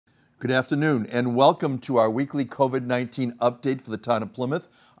Good afternoon, and welcome to our weekly COVID-19 update for the town of Plymouth.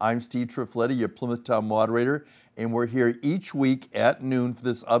 I'm Steve Triffletti, your Plymouth Town Moderator, and we're here each week at noon for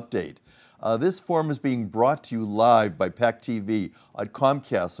this update. This forum is being brought to you live by PAC TV at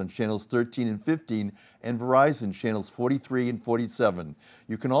Comcast on channels 13 and 15 and Verizon channels 43 and 47.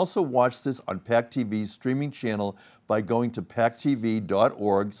 You can also watch this on PAC TV's streaming channel by going to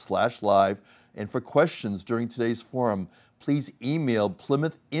pactv.org/live. And for questions during today's forum, please email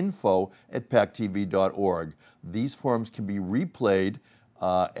plymouth.info@pactv.org. These forums can be replayed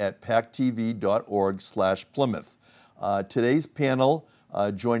at pactv.org/Plymouth. Today's panel,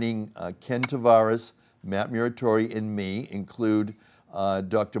 joining Ken Tavares, Matt Muratore, and me, include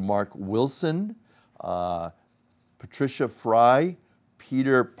Dr. Mark Wilson, Patricia Fry,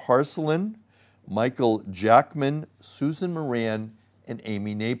 Peter Parcellin, Michael Jackman, Susan Moran, and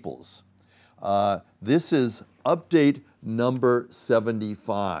Amy Naples. This is update number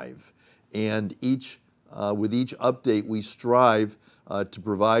 75, and with each update we strive to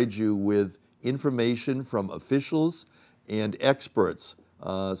provide you with information from officials and experts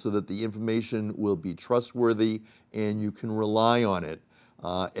so that the information will be trustworthy and you can rely on it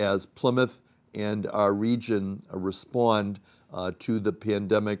as Plymouth and our region respond to the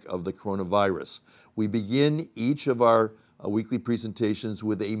pandemic of the coronavirus. We begin each of our weekly presentations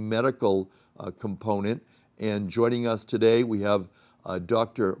with a medical component, and joining us today we have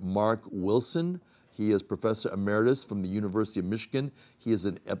Dr. Mark Wilson. He is Professor Emeritus from the University of Michigan. He is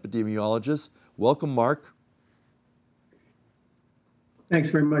an epidemiologist. Welcome, Mark. Thanks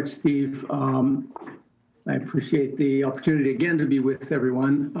very much, Steve. I appreciate the opportunity again to be with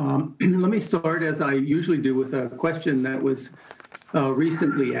everyone. Let me start, as I usually do, with a question that was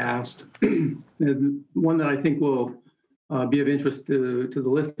recently asked, and one that I think will be of interest to the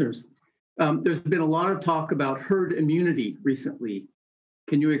listeners. There's been a lot of talk about herd immunity recently.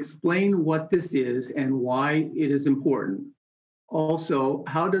 Can you explain what this is and why it is important? Also,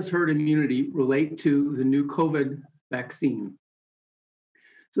 how does herd immunity relate to the new COVID vaccine?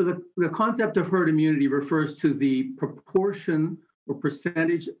 So the concept of herd immunity refers to the proportion or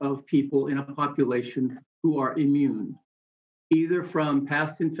percentage of people in a population who are immune, either from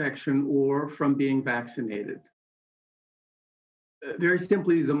past infection or from being vaccinated. Very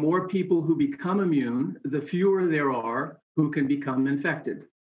simply, the more people who become immune, the fewer there are who can become infected.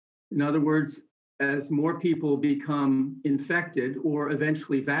 In other words, as more people become infected or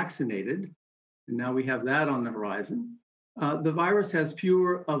eventually vaccinated, and now we have that on the horizon, the virus has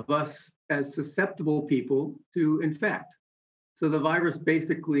fewer of us as susceptible people to infect. So the virus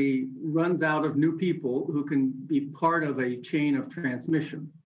basically runs out of new people who can be part of a chain of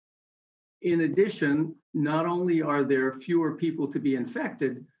transmission. In addition, not only are there fewer people to be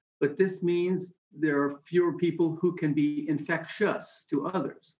infected, but this means there are fewer people who can be infectious to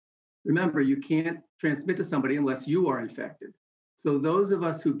others. Remember, you can't transmit to somebody unless you are infected. So those of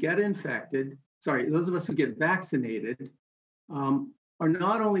us who get vaccinated are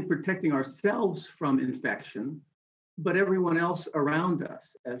not only protecting ourselves from infection, but everyone else around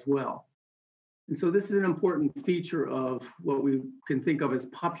us as well. And so this is an important feature of what we can think of as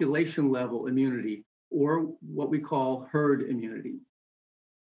population level immunity, or what we call herd immunity.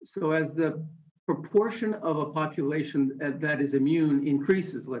 So as the proportion of a population that is immune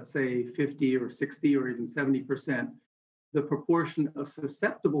increases, let's say 50 or 60 or even 70%, the proportion of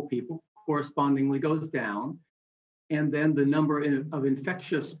susceptible people correspondingly goes down, and then the number of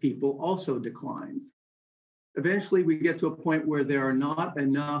infectious people also declines. Eventually, we get to a point where there are not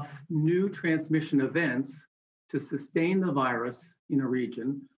enough new transmission events to sustain the virus in a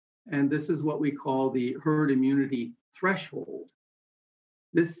region, and this is what we call the herd immunity threshold.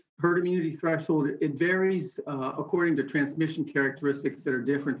 This herd immunity threshold, it varies according to transmission characteristics that are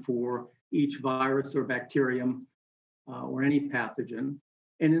different for each virus or bacterium or any pathogen.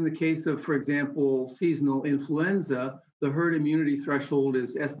 And in the case of, for example, seasonal influenza, the herd immunity threshold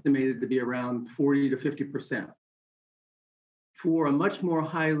is estimated to be around 40 to 50%. For a much more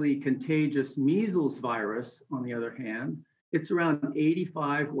highly contagious measles virus, on the other hand, it's around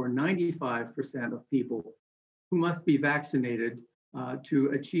 85 or 95% of people who must be vaccinated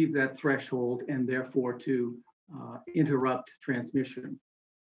to achieve that threshold and therefore to interrupt transmission.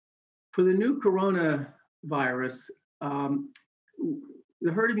 For the new coronavirus,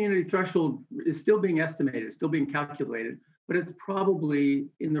 the herd immunity threshold is still being estimated, still being calculated, but it's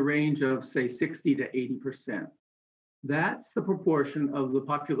probably in the range of, say, 60 to 80%. That's the proportion of the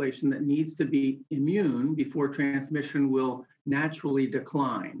population that needs to be immune before transmission will naturally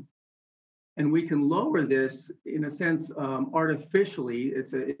decline. And we can lower this, in a sense, artificially.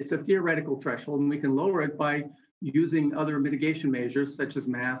 It's a theoretical threshold, and we can lower it by using other mitigation measures such as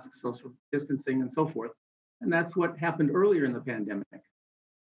masks, social distancing, and so forth. And that's what happened earlier in the pandemic.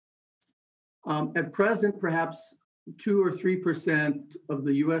 At present, perhaps 2 or 3% of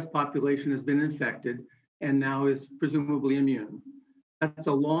the US population has been infected and now is presumably immune. That's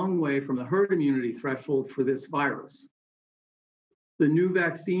a long way from the herd immunity threshold for this virus. The new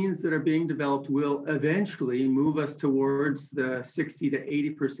vaccines that are being developed will eventually move us towards the 60 to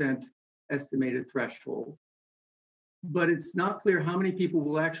 80% estimated threshold. But it's not clear how many people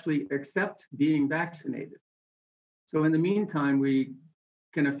will actually accept being vaccinated. So in the meantime, we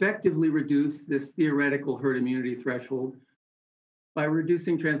can effectively reduce this theoretical herd immunity threshold by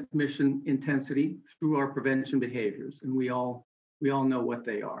reducing transmission intensity through our prevention behaviors, and we all know what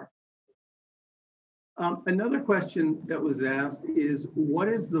they are. Another question that was asked is, what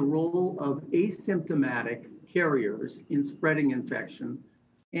is the role of asymptomatic carriers in spreading infection,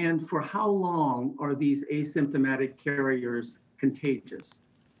 and for how long are these asymptomatic carriers contagious?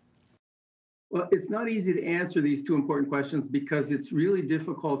 Well, it's not easy to answer these two important questions because it's really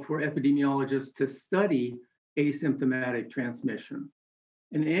difficult for epidemiologists to study asymptomatic transmission.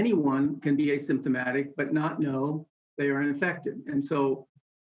 And anyone can be asymptomatic but not know they are infected. And so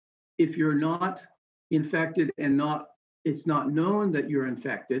if you're not infected and it's not known that you're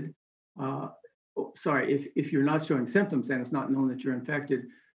infected, if you're not showing symptoms and it's not known that you're infected,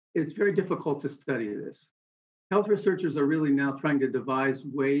 it's very difficult to study this. Health researchers are really now trying to devise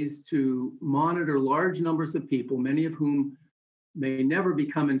ways to monitor large numbers of people, many of whom may never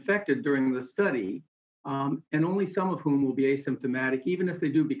become infected during the study, and only some of whom will be asymptomatic, even if they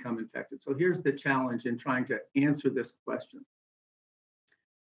do become infected. So here's the challenge in trying to answer this question.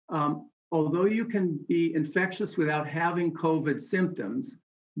 Although you can be infectious without having COVID symptoms,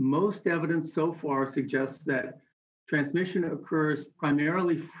 most evidence so far suggests that transmission occurs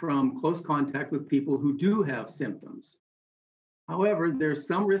primarily from close contact with people who do have symptoms. However, there's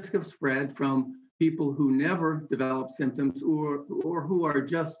some risk of spread from people who never develop symptoms or who are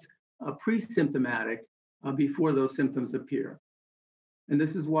just pre-symptomatic before those symptoms appear. And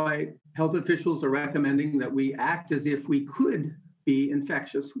this is why health officials are recommending that we act as if we could be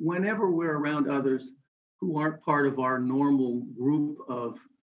infectious whenever we're around others who aren't part of our normal group of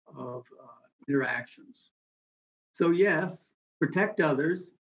interactions. So yes, protect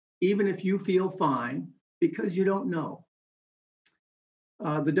others, even if you feel fine, because you don't know.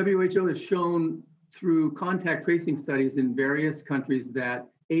 The WHO has shown through contact tracing studies in various countries that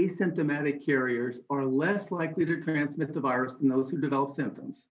asymptomatic carriers are less likely to transmit the virus than those who develop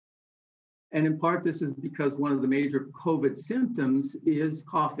symptoms. And in part, this is because one of the major COVID symptoms is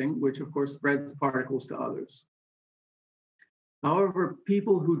coughing, which of course spreads particles to others. However,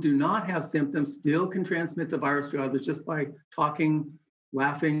 people who do not have symptoms still can transmit the virus to others just by talking,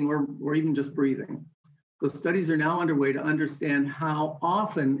 laughing, or even just breathing. So studies are now underway to understand how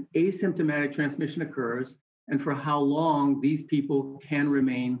often asymptomatic transmission occurs and for how long these people can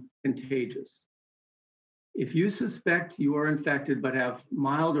remain contagious. If you suspect you are infected but have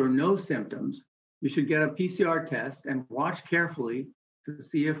mild or no symptoms, you should get a PCR test and watch carefully to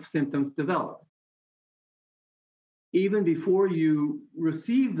see if symptoms develop. Even before you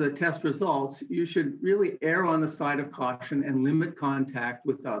receive the test results, you should really err on the side of caution and limit contact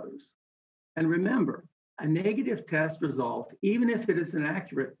with others. And remember, a negative test result, even if it is an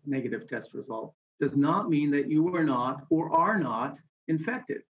accurate negative test result, does not mean that you are not or are not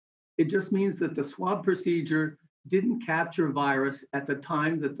infected. It just means that the swab procedure didn't capture virus at the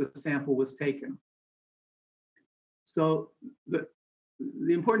time that the sample was taken. So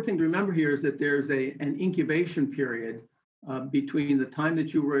the important thing to remember here is that there's an incubation period between the time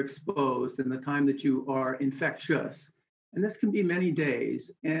that you were exposed and the time that you are infectious. And this can be many days.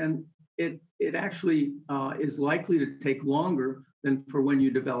 And it actually is likely to take longer than for when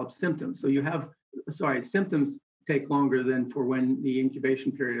you develop symptoms. So symptoms take longer than for when the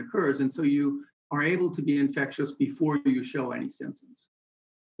incubation period occurs. And so you are able to be infectious before you show any symptoms.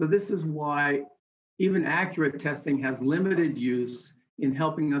 So this is why even accurate testing has limited use in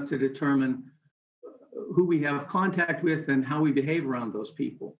helping us to determine who we have contact with and how we behave around those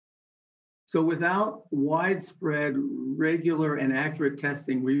people. So without widespread, regular, and accurate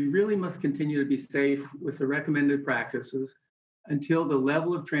testing, we really must continue to be safe with the recommended practices until the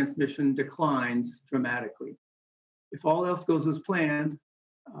level of transmission declines dramatically. If all else goes as planned,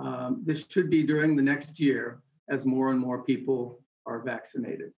 this should be during the next year as more and more people are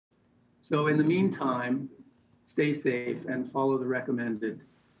vaccinated. So in the meantime, stay safe and follow the recommended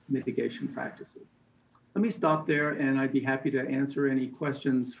mitigation practices. Let me stop there, and I'd be happy to answer any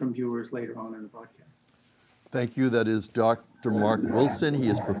questions from viewers later on in the broadcast. Thank you. That is Dr. Mark Wilson. He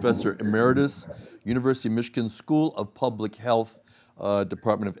is Professor Emeritus, University of Michigan School of Public Health,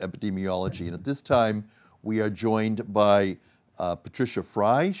 Department of Epidemiology. And at this time, we are joined by Patricia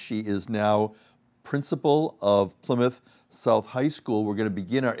Fry. She is now principal of Plymouth South High School. We're going to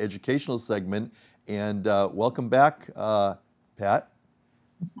begin our educational segment. And welcome back, Pat.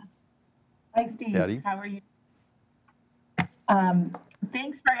 Hi, Steve. Patty. How are you?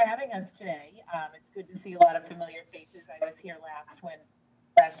 Thanks for having us today. It's good to see a lot of familiar faces. I was here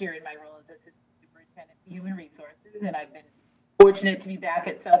last year in my role as Assistant Superintendent for Human Resources, and I've been fortunate to be back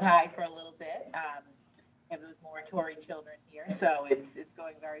at South High for a little bit. We have those Muratore children here, so it's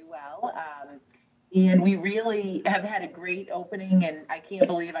going very well. And we really have had a great opening, and I can't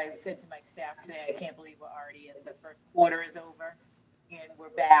believe, I said to my staff today, I can't believe we're already in the first quarter is over. And we're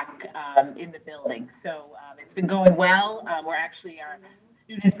back in the building. So it's been going well. Our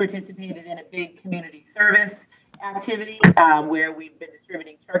students participated in a big community service activity where we've been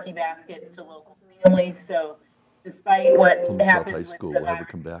distributing turkey baskets to local families. So despite what Plymouth happens South High School, we'll have her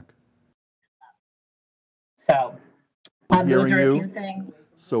come back. So those are a few things.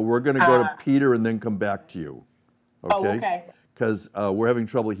 So we're going to go to Peter and then come back to you. Okay? Oh, okay. Because we're having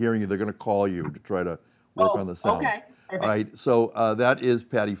trouble hearing you. They're going to call you to try to work on the sound. Okay. Perfect. All right, so that is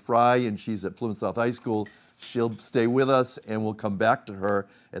Patty Fry, and she's at Plymouth South High School. She'll stay with us, and we'll come back to her.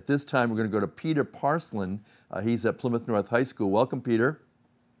 At this time, we're going to go to Peter Parcellin. He's at Plymouth North High School. Welcome, Peter.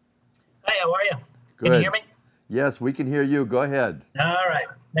 Hi, how are you? Good. Can you hear me? Yes, we can hear you. Go ahead. All right,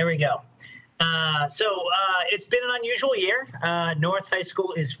 there we go. So it's been an unusual year. North High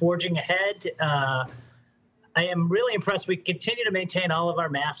School is forging ahead. I am really impressed. We continue to maintain all of our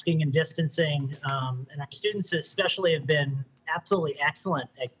masking and distancing, and our students especially have been absolutely excellent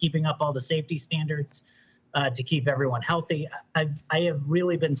at keeping up all the safety standards to keep everyone healthy. I have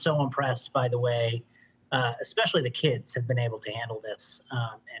really been so impressed by the way, especially the kids have been able to handle this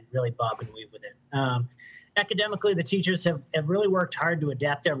and really bob and weave with it. Academically, the teachers have really worked hard to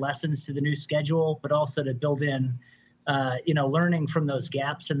adapt their lessons to the new schedule, but also to build in, learning from those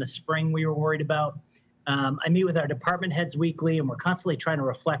gaps in the spring we were worried about. I meet with our department heads weekly, and we're constantly trying to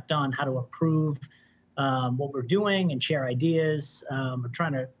reflect on how to improve what we're doing and share ideas. We're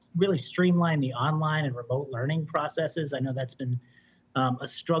trying to really streamline the online and remote learning processes. I know that's been a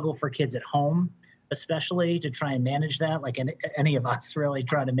struggle for kids at home, especially to try and manage that, like any of us really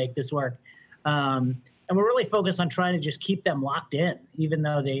trying to make this work. And we're really focused on trying to just keep them locked in, even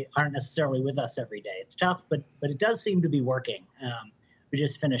though they aren't necessarily with us every day. It's tough, but it does seem to be working. We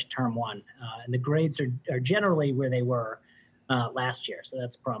just finished term one, and the grades are generally where they were last year, so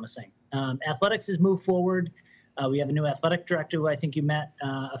that's promising. Athletics has moved forward. We have a new athletic director who I think you met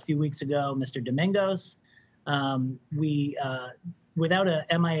a few weeks ago, Mr. Domingos. Without a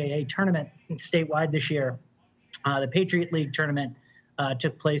MIAA tournament statewide this year, the Patriot League tournament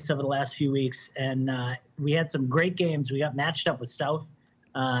took place over the last few weeks, and we had some great games. We got matched up with South,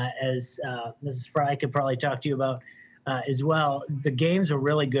 as Mrs. Fry could probably talk to you about. As well. The games were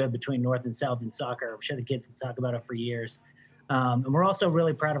really good between North and South in soccer. I'm sure the kids will talk about it for years. And we're also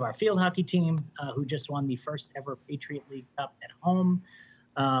really proud of our field hockey team, who just won the first ever Patriot League Cup at home.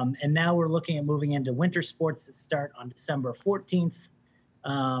 And now we're looking at moving into winter sports that start on December 14th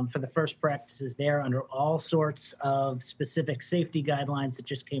for the first practices there under all sorts of specific safety guidelines that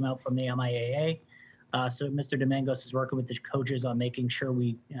just came out from the MIAA. So Mr. Domingos is working with the coaches on making sure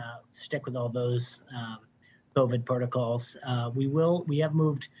we stick with all those COVID protocols. We have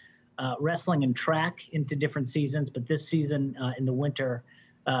moved wrestling and track into different seasons, but this season in the winter,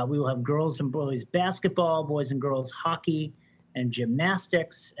 we will have girls and boys basketball, boys and girls hockey, and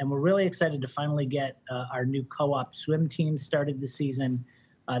gymnastics. And we're really excited to finally get our new co-op swim team started this season.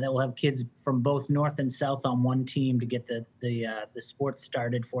 That will have kids from both North and South on one team to get the sports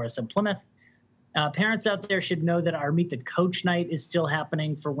started for us in Plymouth. Parents out there should know that our Meet the Coach night is still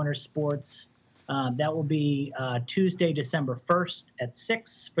happening for winter sports. That will be Tuesday, December 1st at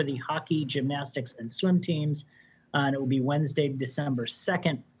 6 for the hockey, gymnastics, and swim teams. And it will be Wednesday, December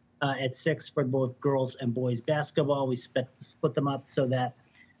 2nd at 6 for both girls and boys basketball. We split them up so that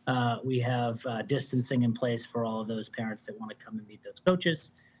we have distancing in place for all of those parents that want to come and meet those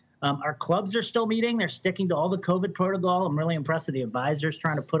coaches. Our clubs are still meeting. They're sticking to all the COVID protocol. I'm really impressed with the advisors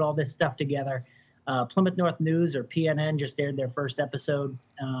trying to put all this stuff together. Plymouth North News, or PNN, just aired their first episode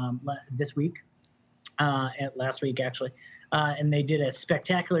this week. Last week, actually. And they did a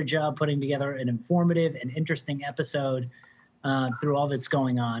spectacular job putting together an informative and interesting episode through all that's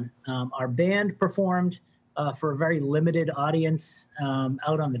going on. Our band performed for a very limited audience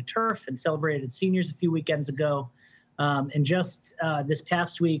out on the turf and celebrated seniors a few weekends ago. And just this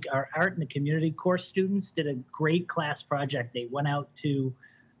past week, our art and the community course students did a great class project. They went out to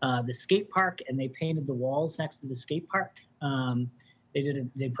the skate park and they painted the walls next to the skate park.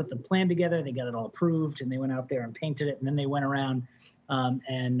 They put the plan together, they got it all approved, and they went out there and painted it. And then they went around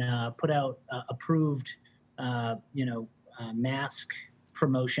and put out approved, mask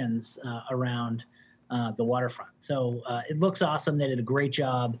promotions around the waterfront. So it looks awesome. They did a great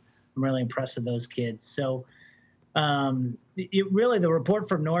job. I'm really impressed with those kids. So really, the report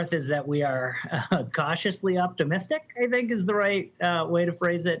from North is that we are cautiously optimistic, I think is the right way to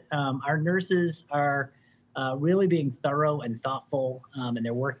phrase it. Our nurses are really being thorough and thoughtful, and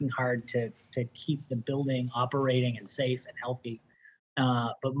they're working hard to keep the building operating and safe and healthy.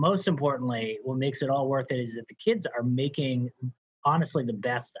 But most importantly, what makes it all worth it is that the kids are making, honestly, the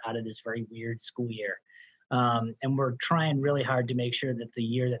best out of this very weird school year. And we're trying really hard to make sure that the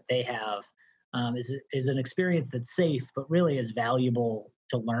year that they have is an experience that's safe, but really is valuable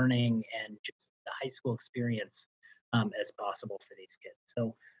to learning and just the high school experience as possible for these kids.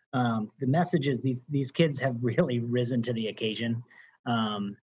 So the message is these kids have really risen to the occasion.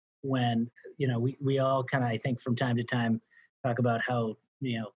 When we all kind of, I think, from time to time talk about how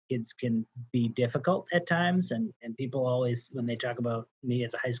kids can be difficult at times, and people always, when they talk about me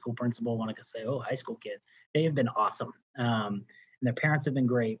as a high school principal, want to say, oh, high school kids, they have been awesome, and their parents have been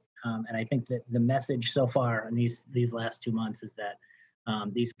great. And I think that the message so far in these last 2 months is that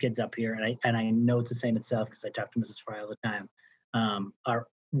these kids up here, and I know it's the same at South because I talk to Mrs. Fry all the time, are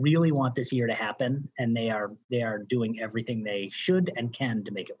really want this year to happen, and they are doing everything they should and can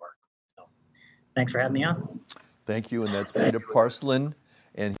to make it work. So thanks for having me on. Thank you, and that's Peter Parcellin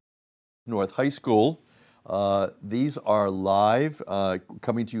and North High School. These are live,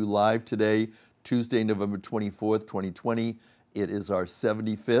 coming to you live today, Tuesday, November 24th, 2020. It is our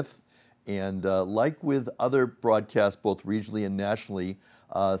 75th, and like with other broadcasts, both regionally and nationally,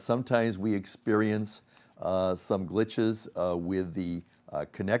 sometimes we experience some glitches with the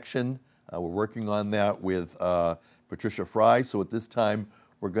connection. We're working on that with Patricia Fry, so at this time,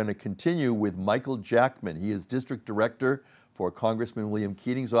 we're going to continue with Michael Jackman. He is District Director for Congressman William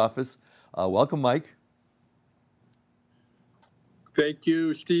Keating's office. Welcome, Mike. Thank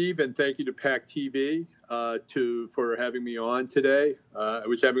you, Steve, and thank you to PAC TV for having me on today. I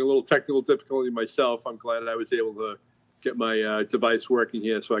was having a little technical difficulty myself. I'm glad I was able to get my device working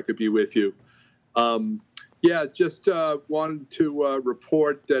here so I could be with you. Just wanted to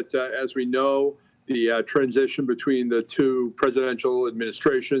report that, as we know, the transition between the two presidential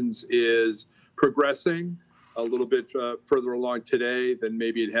administrations is progressing a little bit further along today than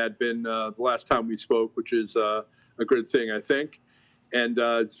maybe it had been the last time we spoke, which is a good thing, I think. And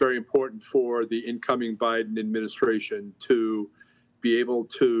it's very important for the incoming Biden administration to be able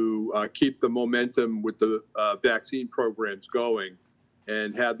to keep the momentum with the vaccine programs going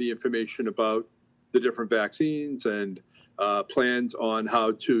and have the information about the different vaccines and plans on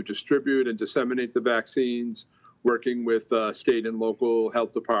how to distribute and disseminate the vaccines, working with state and local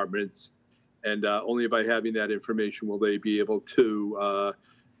health departments. And only by having that information will they be able to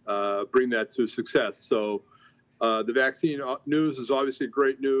bring that to success. So the vaccine news is obviously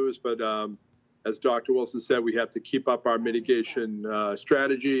great news, but as Dr. Wilson said, we have to keep up our mitigation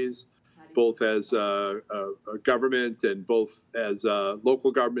strategies, both as a government and both as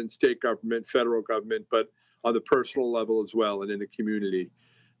local government, state government, federal government, but on the personal level as well and in the community.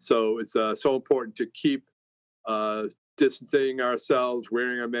 So it's so important to keep distancing ourselves,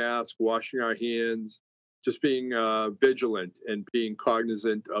 wearing a mask, washing our hands, just being vigilant and being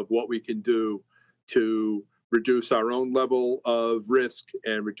cognizant of what we can do to reduce our own level of risk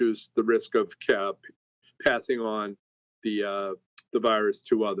and reduce the risk of passing on the virus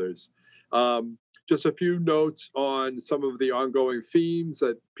to others. Just a few notes on some of the ongoing themes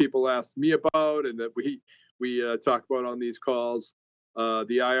that people ask me about and that we talk about on these calls.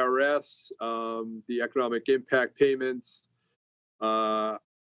 The IRS, the economic impact payments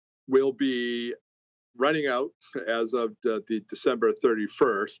will be running out as of the December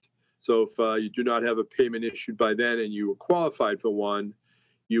 31st. So if you do not have a payment issued by then and you were qualified for one,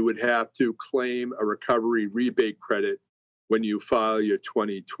 you would have to claim a recovery rebate credit when you file your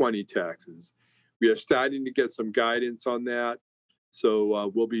 2020 taxes. We are starting to get some guidance on that.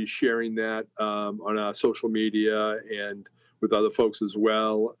 So we'll be sharing that on our social media and with other folks as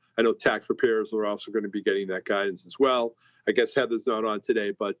well. I know tax preparers are also going to be getting that guidance as well. I guess Heather's not on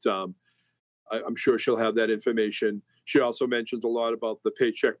today, but I'm sure she'll have that information. She also mentions a lot about the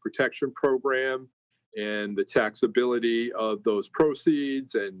Paycheck Protection Program and the taxability of those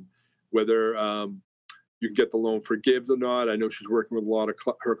proceeds and whether you can get the loan forgiven or not. I know she's working with a lot of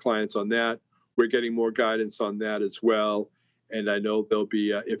her clients on that. we're getting more guidance on that as well. And I know there'll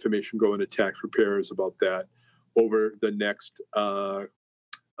be information going to tax preparers about that over the next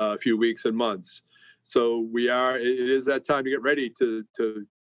few weeks and months. So it is that time to get ready to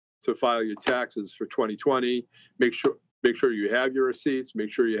file your taxes for 2020. Make sure you have your receipts.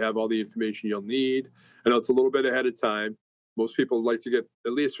 Make sure you have all the information you'll need. I know it's a little bit ahead of time. Most people like to get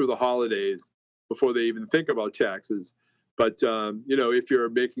at least through the holidays before they even think about taxes. But if you're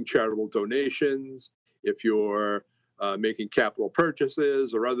making charitable donations, if you're making capital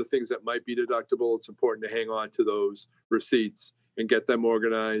purchases or other things that might be deductible, it's important to hang on to those receipts and get them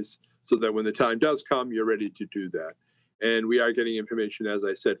organized so that when the time does come, you're ready to do that. And we are getting information, as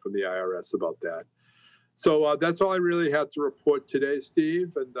I said, from the IRS about that. So that's all I really had to report today,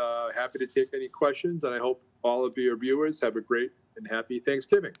 Steve, and happy to take any questions. And I hope all of your viewers have a great and happy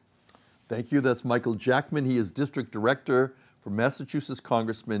Thanksgiving. Thank you. That's Michael Jackman. He is District Director for Massachusetts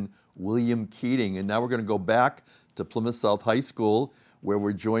Congressman William Keating. And now we're going to go back to Plymouth South High School, where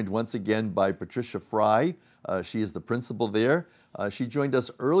we're joined once again by Patricia Fry. She is the principal there. She joined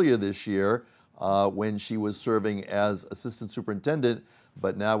us earlier this year when she was serving as Assistant Superintendent,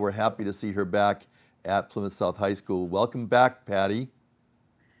 but now we're happy to see her back at Plymouth South High School. Welcome back, Patty.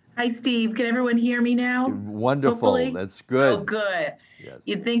 Hi, Steve. Can everyone hear me now? Wonderful. Hopefully? That's good. Oh, good. Yes.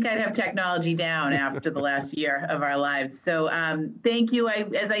 You'd think I'd have technology down after the last year of our lives. So thank you.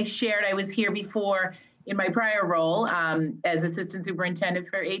 As I shared, I was here before in my prior role as Assistant Superintendent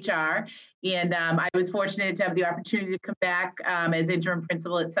for HR. And I was fortunate to have the opportunity to come back as interim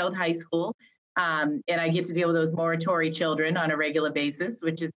principal at South High School. And I get to deal with those Muratore children on a regular basis,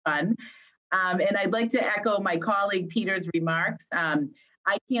 which is fun. And I'd like to echo my colleague Peter's remarks.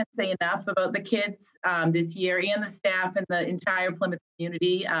 I can't say enough about the kids this year and the staff and the entire Plymouth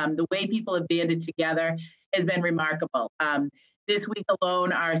community. The way people have banded together has been remarkable. This week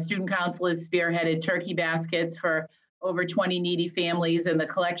alone, our student council has spearheaded turkey baskets for over 20 needy families, and the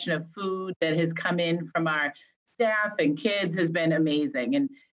collection of food that has come in from our staff and kids has been amazing. And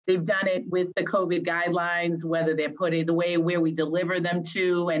they've done it with the COVID guidelines, whether they're putting the way where we deliver them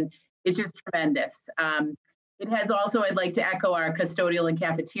to, and it's just tremendous. It has also, I'd like to echo our custodial and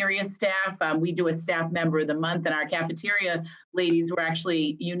cafeteria staff. We do a staff member of the month, and our cafeteria ladies were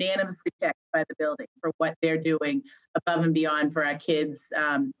actually unanimously checked by the building for what they're doing above and beyond for our kids,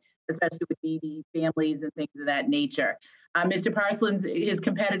 especially with needy families and things of that nature. Mr. Parcellin's, his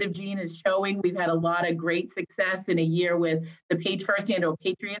competitive gene is showing. We've had a lot of great success in a year with the First Annual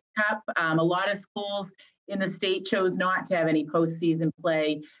Patriots Cup. A lot of schools in the state chose not to have any postseason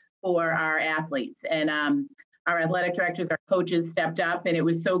play for our athletes. And our athletic directors, our coaches stepped up, and it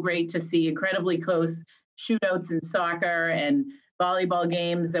was so great to see incredibly close shootouts in soccer and volleyball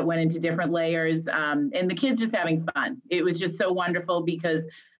games that went into different layers, and the kids just having fun. It was just so wonderful because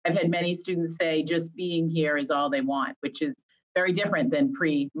I've had many students say just being here is all they want, which is very different than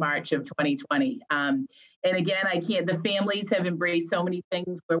pre-March of 2020. And again, the families have embraced so many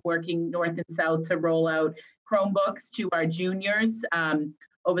things. We're working north and south to roll out Chromebooks to our juniors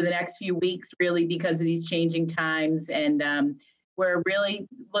over the next few weeks, really because of these changing times. And we're really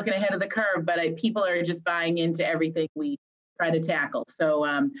looking ahead of the curve, but people are just buying into everything we try to tackle. So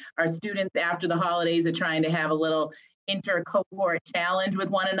our students after the holidays are trying to have a little inter-cohort challenge with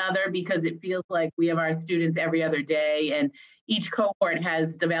one another because it feels like we have our students every other day, and each cohort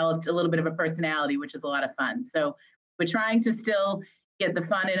has developed a little bit of a personality, which is a lot of fun. So we're trying to still get the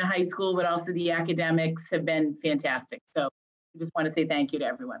fun in a high school, but also the academics have been fantastic. So I just want to say thank you to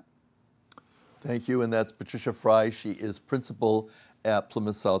everyone. Thank you, and that's Patricia Fry. She is principal at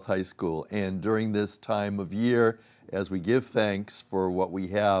Plymouth South High School. And during this time of year, as we give thanks for what we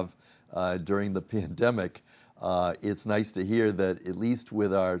have during the pandemic, it's nice to hear that at least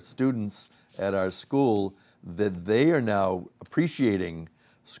with our students at our school, that they are now appreciating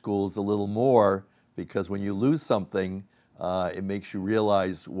schools a little more, because when you lose something, it makes you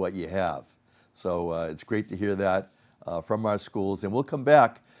realize what you have. So it's great to hear that from our schools. And we'll come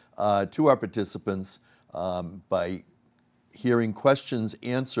back to our participants by hearing questions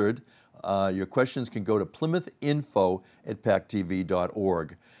answered. Your questions can go to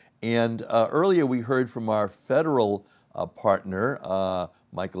PlymouthInfo@pactv.org. And earlier we heard from our federal partner,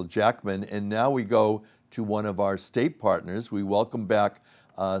 Michael Jackman, and now we go to one of our state partners. We welcome back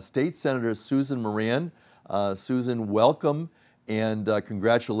State Senator Susan Moran. Susan, welcome, and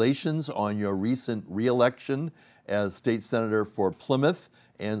congratulations on your recent re-election as State Senator for Plymouth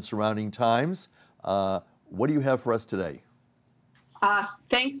and surrounding towns. What do you have for us today?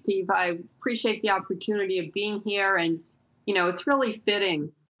 Thanks, Steve. I appreciate the opportunity of being here, and it's really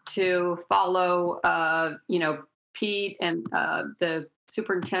fitting to follow Pete and the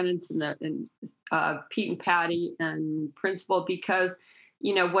superintendents and Pete and Patty and principal, because,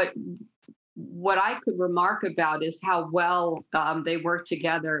 you know, what I could remark about is how well they work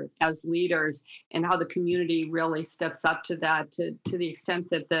together as leaders, and how the community really steps up to that, to the extent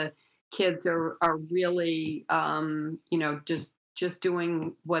that the kids are really, you know, just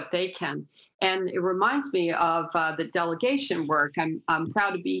doing what they can. And it reminds me of the delegation work. I'm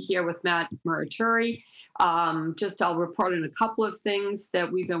proud to be here with Matt Muratore. I'll report on a couple of things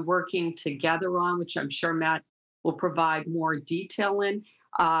that we've been working together on, which I'm sure Matt will provide more detail in.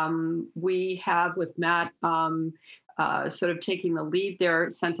 We have, with Matt sort of taking the lead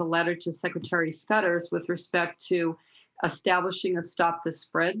there, sent a letter to Secretary Scudders with respect to establishing a Stop the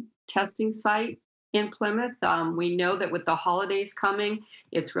Spread testing site in Plymouth. We know that with the holidays coming,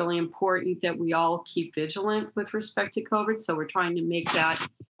 it's really important that we all keep vigilant with respect to COVID. So we're trying to make that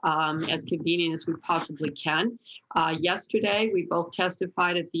as convenient as we possibly can. Yesterday, we both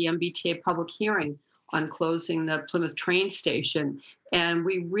testified at the MBTA public hearing on closing the Plymouth train station. And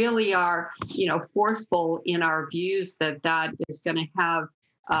we really are, you know, forceful in our views that that is going to have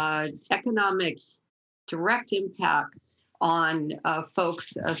economic direct impact on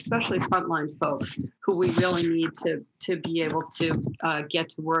folks, especially frontline folks, who we really need to be able to get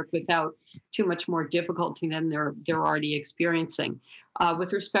to work without too much more difficulty than they're already experiencing.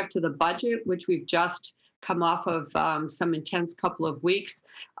 With respect to the budget, which we've just come off of some intense couple of weeks,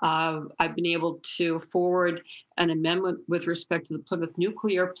 I've been able to forward an amendment with respect to the Plymouth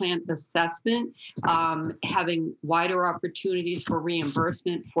nuclear plant assessment, having wider opportunities for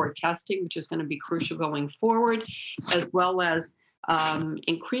reimbursement for testing, which is going to be crucial going forward, as well as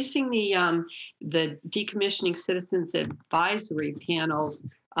increasing the decommissioning citizens advisory panels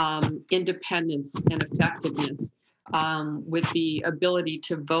independence and effectiveness, with the ability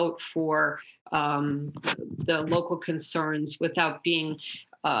to vote for the local concerns without being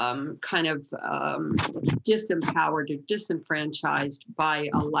kind of disempowered or disenfranchised by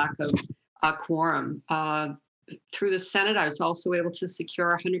a lack of a quorum. Through the Senate, I was also able to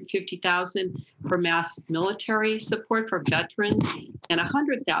secure $150,000 for mass military support for veterans and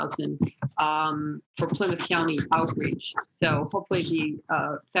 $100,000 for Plymouth County outreach. So hopefully the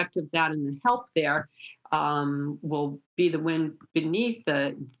effect of that and the help there will be the wind beneath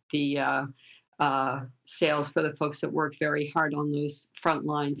the sails for the folks that work very hard on those front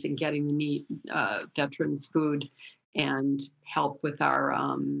lines and getting the need veterans food and help with our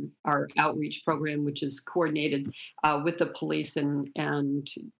outreach program, which is coordinated with the police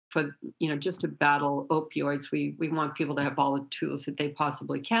and for, you know, just to battle opioids. We want people to have all the tools that they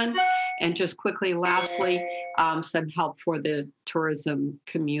possibly can. And just quickly, lastly, some help for the tourism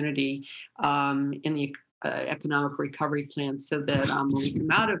community in the economic recovery plan, so that when we come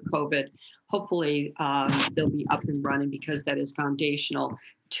out of COVID, hopefully they'll be up and running, because that is foundational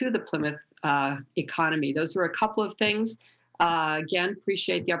to the Plymouth economy. Those are a couple of things. Again,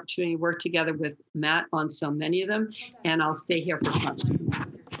 appreciate the opportunity to work together with Matt on so many of them, and I'll stay here for questions.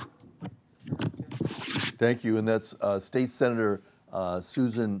 Thank you, and that's State Senator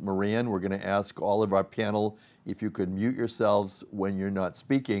Susan Moran. We're going to ask all of our panel if you could mute yourselves when you're not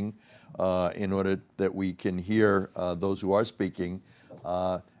speaking, in order that we can hear those who are speaking.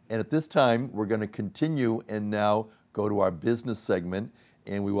 And at this time, we're going to continue and now go to our business segment,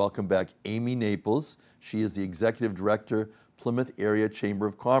 and we welcome back Amy Naples. She is the Executive Director, Plymouth Area Chamber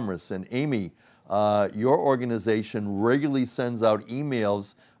of Commerce. And Amy, your organization regularly sends out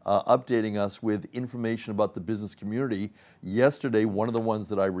emails updating us with information about the business community. Yesterday, one of the ones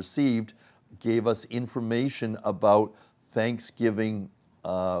that I received gave us information about Thanksgiving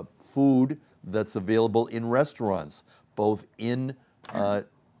food that's available in restaurants, both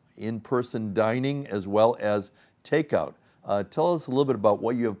in-person dining as well as takeout. Tell us a little bit about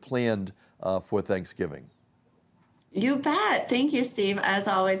what you have planned for Thanksgiving. You bet. Thank you, Steve. As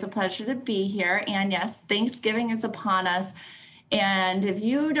always, a pleasure to be here. And yes, Thanksgiving is upon us. And if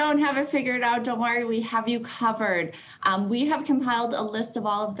you don't have it figured out, don't worry, we have you covered. We have compiled a list of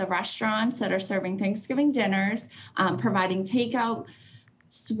all of the restaurants that are serving Thanksgiving dinners, providing takeout,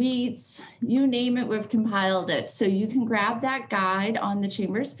 sweets, you name it, we've compiled it. So you can grab that guide on the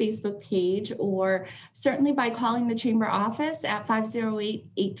Chamber's Facebook page, or certainly by calling the Chamber office at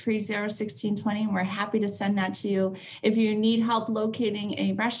 508-830-1620, and we're happy to send that to you. If you need help locating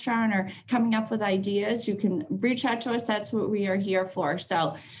a restaurant or coming up with ideas, you can reach out to us. That's what we are here for.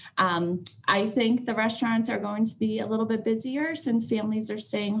 So I think the restaurants are going to be a little bit busier since families are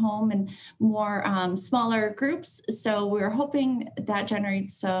staying home and more smaller groups. So we're hoping that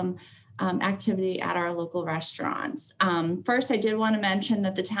generates some activity at our local restaurants. First, I did want to mention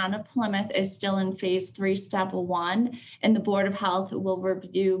that the town of Plymouth is still in phase 3, step 1, and the Board of Health will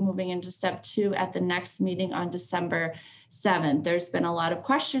review moving into step 2 at the next meeting on December 7th. There's been a lot of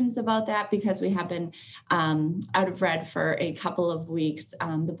questions about that because we have been out of red for a couple of weeks.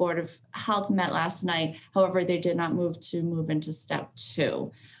 The Board of Health met last night. However, they did not move into step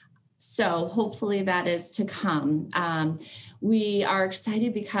 2. So hopefully that is to come. We are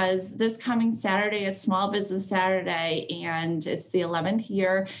excited because this coming Saturday is Small Business Saturday, and it's the 11th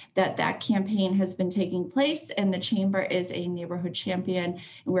year that that campaign has been taking place, and the Chamber is a neighborhood champion. And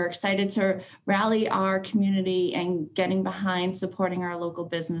we're excited to rally our community and getting behind supporting our local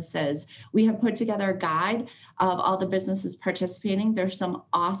businesses. We have put together a guide of all the businesses participating. There's some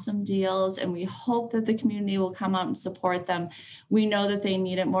awesome deals, and we hope that the community will come out and support them. We know that they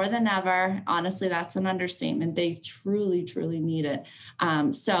need it more than ever. Honestly, that's an understatement. They truly, truly need it.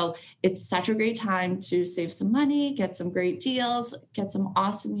 So it's such a great time to save some money, get some great deals, get some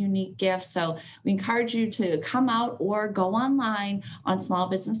awesome, unique gifts. So we encourage you to come out or go online on Small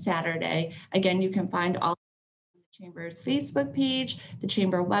Business Saturday. Again, you can find all the Chamber's Facebook page, the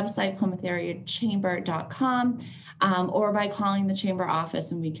Chamber website, PlymouthAreaChamber.com, or by calling the Chamber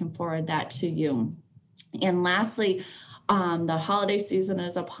office, and we can forward that to you. And lastly, the holiday season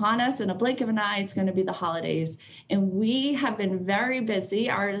is upon us. In a blink of an eye, it's going to be the holidays. And we have been very busy.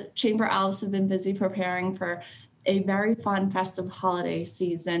 Our Chamber elves have been busy preparing for a very fun, festive holiday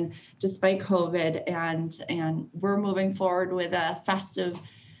season, despite COVID. And we're moving forward with a festive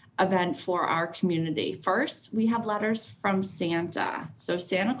event for our community. First, we have letters from Santa. So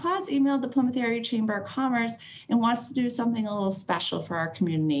Santa Claus emailed the Plymouth Area Chamber of Commerce and wants to do something a little special for our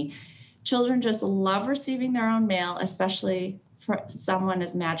community. Children just love receiving their own mail, especially for someone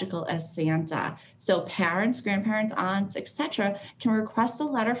as magical as Santa. So parents, grandparents, aunts, etc., can request a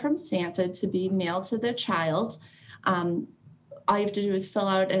letter from Santa to be mailed to their child. All you have to do is fill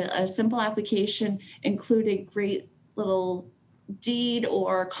out a simple application, include a great little deed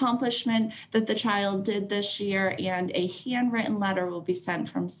or accomplishment that the child did this year, and a handwritten letter will be sent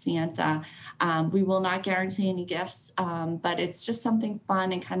from Santa. We will not guarantee any gifts, but it's just something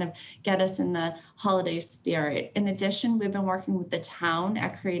fun and kind of get us in the holiday spirit. In addition, we've been working with the town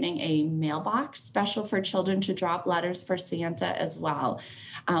at creating a mailbox special for children to drop letters for Santa as well.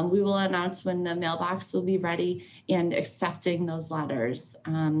 We will announce when the mailbox will be ready and accepting those letters.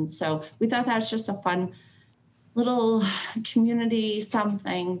 So we thought that was just a fun little community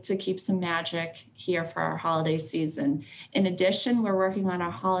something to keep some magic here for our holiday season. In addition, we're working on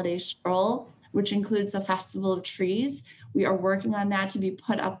our holiday stroll, which includes a festival of trees. We are working on that to be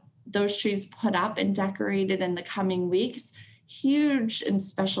put up, those trees put up and decorated in the coming weeks. Huge and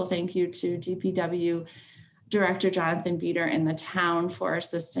special thank you to DPW Director Jonathan Beater and the town for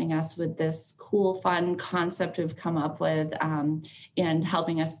assisting us with this cool, fun concept we've come up with, and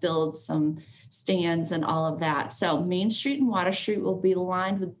helping us build some stands and all of that. So Main Street and Water Street will be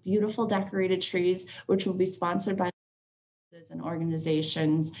lined with beautiful decorated trees, which will be sponsored by and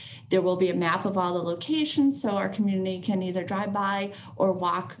organizations. There will be a map of all the locations so our community can either drive by or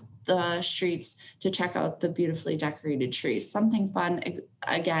walk the streets to check out the beautifully decorated trees. Something fun,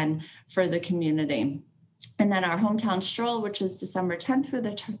 again, for the community. And then our hometown stroll, which is December 10th through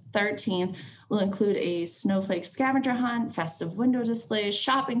the 13th, will include a snowflake scavenger hunt, festive window displays,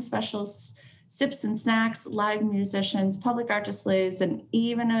 shopping specials, sips and snacks, live musicians, public art displays, and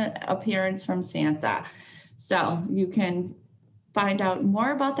even an appearance from Santa. So you can find out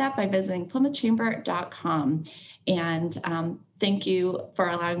more about that by visiting PlymouthChamber.com. And thank you for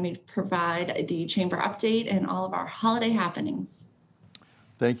allowing me to provide the Chamber update and all of our holiday happenings.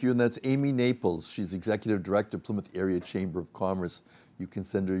 Thank you, and that's Amy Naples. She's Executive Director, Plymouth Area Chamber of Commerce. You can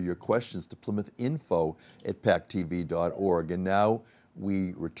send her your questions to PlymouthInfo@pactv.org. And now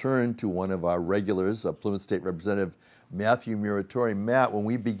we return to one of our regulars, Plymouth State Representative Matthew Muratore. Matt, when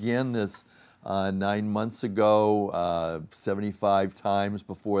we began this 9 months ago, 75 times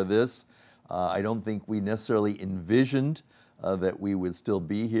before this, I don't think we necessarily envisioned that we would still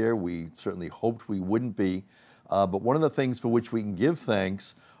be here. We certainly hoped we wouldn't be. But one of the things for which we can give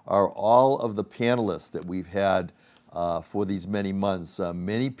thanks are all of the panelists that we've had for these many months.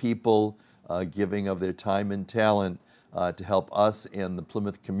 Many people giving of their time and talent to help us and the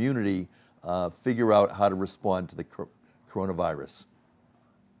Plymouth community figure out how to respond to the coronavirus.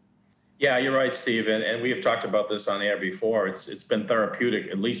 Yeah, you're right, Steve, and we have talked about this on air before. It's been therapeutic,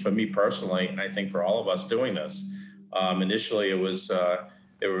 at least for me personally, and I think for all of us doing this. Initially, it was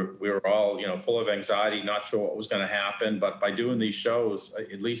we were all full of anxiety, not sure what was going to happen. But by doing these shows,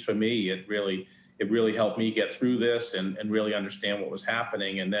 at least for me, it really helped me get through this and really understand what was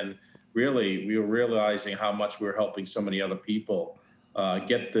happening. And then really, we were realizing how much we were helping so many other people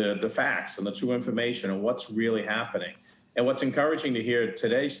get the facts and the true information and what's really happening. And what's encouraging to hear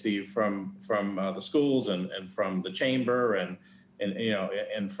today, Steve, from the schools and from the chamber and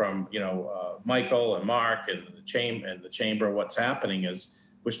from Michael and Mark and the chamber, what's happening is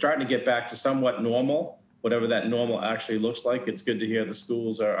we're starting to get back to somewhat normal, whatever that normal actually looks like. It's good to hear the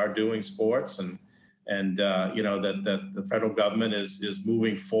schools are doing sports and that the federal government is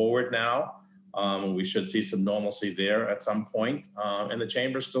moving forward now. We should see some normalcy there at some point. And the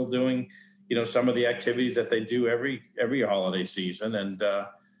chamber's still doing, some of the activities that they do every holiday season. And,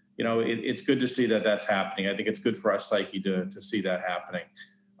 it's good to see that that's happening. I think it's good for our psyche to see that happening.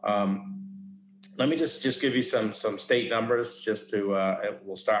 Let me just give you some state numbers just to,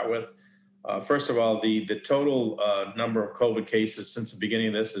 we'll start with. First of all, the total number of COVID cases since the beginning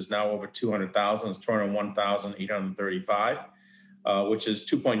of this is now over 200,000. It's 201,835, which is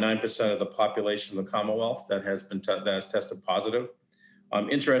 2.9% of the population of the Commonwealth that has tested positive.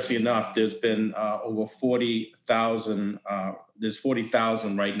 Interestingly enough, there's been over 40,000. There's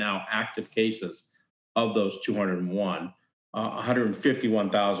 40,000 right now active cases of those 201.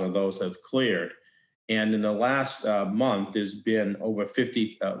 151,000 of those have cleared. And in the last month, there's been over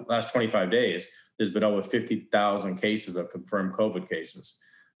last 25 days, there's been over 50,000 cases of confirmed COVID cases.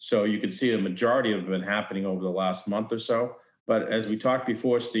 So you can see the majority of them have been happening over the last month or so. But as we talked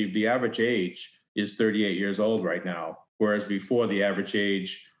before, Steve, the average age is 38 years old right now, whereas before the average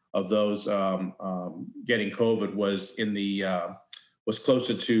age of those getting COVID was was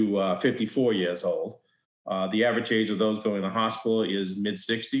closer to 54 years old. The average age of those going to the hospital is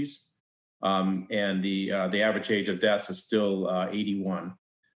mid-60s. And the average age of death is still 81.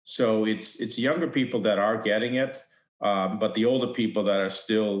 So it's younger people that are getting it, but the older people that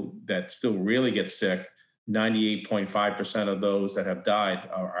still really get sick, 98.5% of those that have died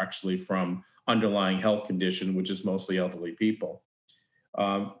are actually from underlying health condition, which is mostly elderly people.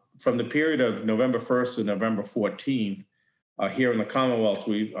 From the period of November 1st to November 14th, here in the Commonwealth,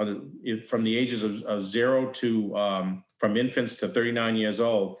 from the ages of 0 to from infants to 39 years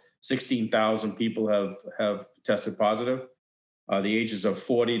old, 16,000 people have tested positive. The ages of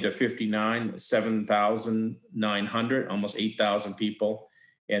 40 to 59, 7,900, almost 8,000 people,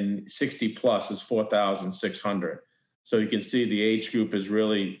 and 60 plus is 4,600. So you can see the age group has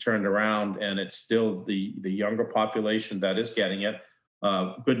really turned around, and it's still the younger population that is getting it.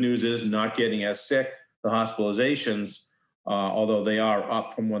 Good news is not getting as sick. The hospitalizations, although they are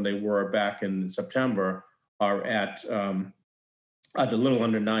up from when they were back in September, are at a little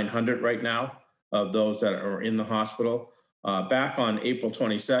under 900 right now of those that are in the hospital. Back on April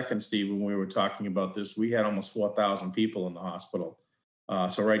 22nd, Steve, when we were talking about this, we had almost 4,000 people in the hospital.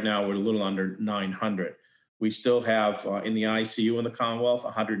 So right now we're a little under 900. We still have in the ICU in the Commonwealth,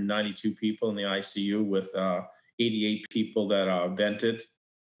 192 people in the ICU with 88 people that are vented.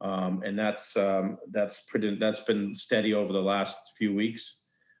 And that's been steady over the last few weeks.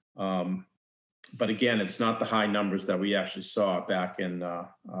 But again, it's not the high numbers that we actually saw back in the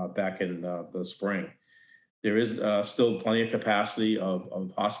spring. There is still plenty of capacity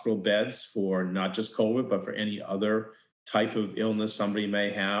of hospital beds for not just COVID, but for any other type of illness somebody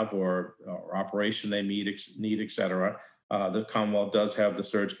may have or operation they need, et cetera. The Commonwealth does have the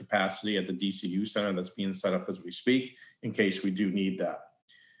surge capacity at the DCU center that's being set up as we speak in case we do need that.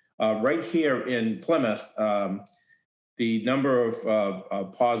 Right here in Plymouth, the number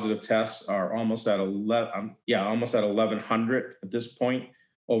of positive tests are almost at 1,100 at this point.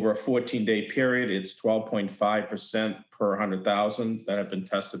 Over a 14-day period, it's 12.5% per 100,000 that have been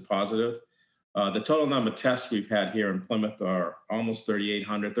tested positive. The total number of tests we've had here in Plymouth are almost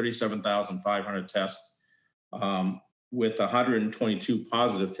 3,800, 37,500 tests, with 122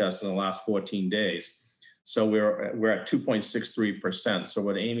 positive tests in the last 14 days. So we're at 2.63%. So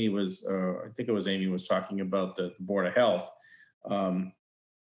what Amy was, I think it was Amy was talking about the Board of Health.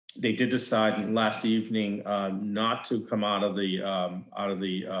 They did decide last evening not to come out of the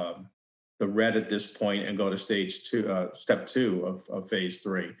red at this point and go to step two of phase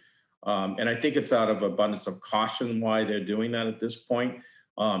 3. And I think it's out of abundance of caution why they're doing that at this point.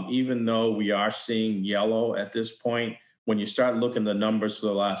 Even though we are seeing yellow at this point, when you start looking at the numbers for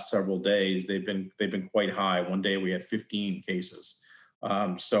the last several days, they've been quite high. One day we had 15 cases.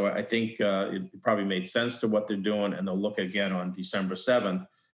 So I think it probably made sense to what they're doing, and they'll look again on December 7th.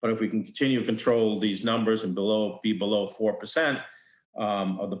 But if we can continue to control these numbers and be below 4%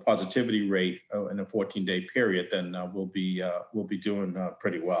 of the positivity rate in a 14-day period, then we'll be doing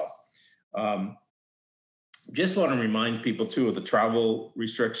pretty well. Just want to remind people too of the travel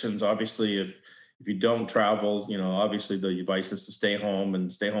restrictions. Obviously, if If you don't travel, obviously the advice is to stay home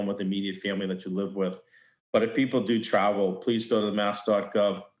and stay home with the immediate family that you live with. But if people do travel, please go to the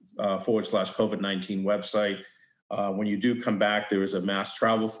mass.gov/COVID-19 website. When you do come back, there is a mass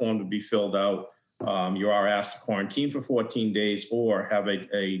travel form to be filled out. You are asked to quarantine for 14 days or have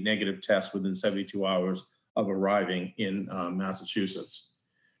a negative test within 72 hours of arriving in Massachusetts.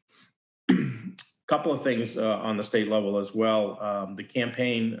 Couple of things on the state level as well. The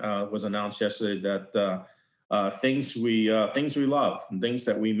campaign was announced yesterday that things we love and things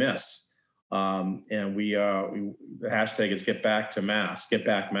that we miss, and the hashtag is Get Back to Mass, Get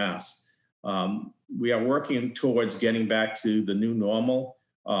Back Mass. We are working towards getting back to the new normal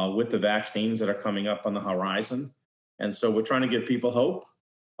with the vaccines that are coming up on the horizon, and so we're trying to give people hope.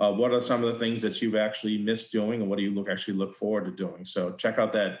 What are some of the things that you've actually missed doing, and what do you actually look forward to doing? So check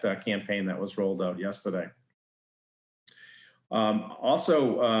out that campaign that was rolled out yesterday.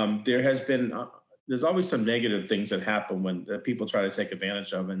 There's always some negative things that happen when people try to take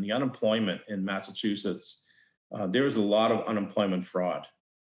advantage of, and the unemployment in Massachusetts, there is a lot of unemployment fraud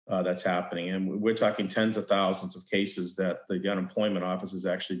that's happening, and we're talking tens of thousands of cases that the unemployment office is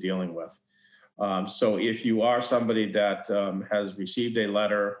actually dealing with. So if you are somebody that has received a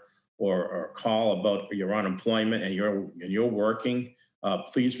letter or a call about your unemployment and you're working,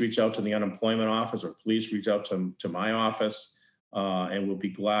 please reach out to the unemployment office or please reach out to my office, and we'll be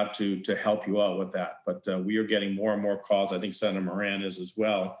glad to help you out with that. But we are getting more and more calls. I think Senator Moran is as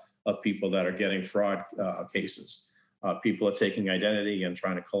well, of people that are getting fraud cases. People are taking identity and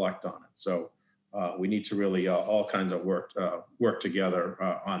trying to collect on it. So we need to really all kinds of work together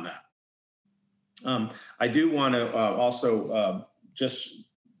on that. I do want to also just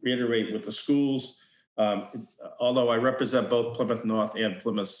reiterate with the schools, although I represent both Plymouth North and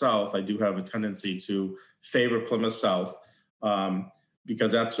Plymouth South, I do have a tendency to favor Plymouth South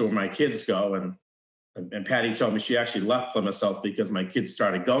because that's where my kids go. And Patty told me she actually left Plymouth South because my kids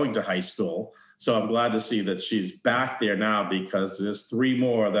started going to high school. So I'm glad to see that she's back there now because there's 3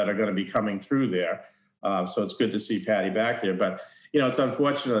 more that are going to be coming through there. So it's good to see Patty back there. But, it's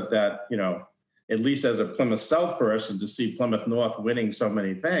unfortunate that, at least as a Plymouth South person, to see Plymouth North winning so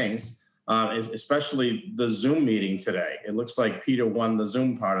many things, especially the Zoom meeting today. It looks like Peter won the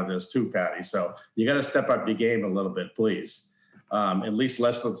Zoom part of this too, Patty. So you got to step up your game a little bit, please. At least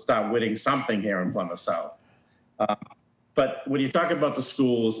let's start winning something here in Plymouth South. But when you talk about the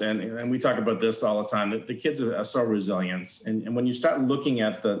schools, and we talk about this all the time, the kids are so resilient. And when you start looking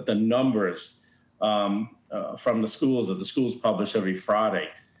at the numbers from the schools that the schools publish every Friday,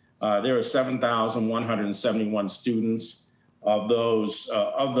 there are 7,171 students. Of those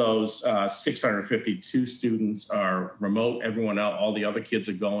 652 students are remote. Everyone else, all the other kids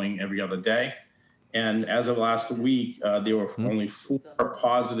are going every other day. And as of last week, there were only 4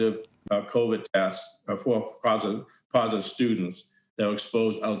 positive COVID tests, 4 positive students that were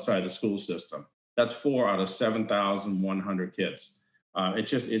exposed outside the school system. That's 4 out of 7,100 kids.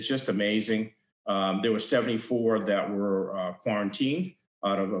 It's just amazing. There were 74 that were quarantined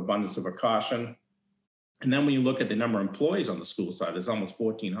out of abundance of caution. And then when you look at the number of employees on the school side, there's almost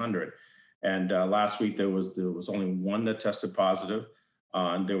 1,400. And last week there was only 1 that tested positive.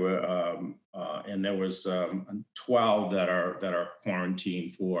 And there was 12 that are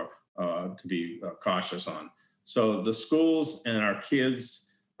quarantined for to be cautious on. So the schools and our kids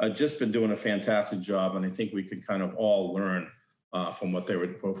have just been doing a fantastic job, and I think we can kind of all learn from what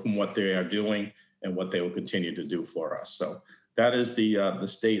they are doing and what they will continue to do for us. So that is the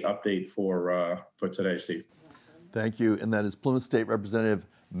state update for today, Steve. Thank you, and that is Plymouth State Representative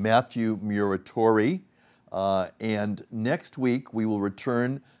Matthew Muratore. And next week we will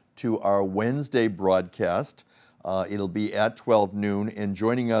return to our Wednesday broadcast. It'll be at 12 noon, and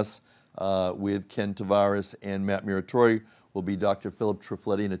joining us with Ken Tavares and Matt Muratore will be Dr. Philip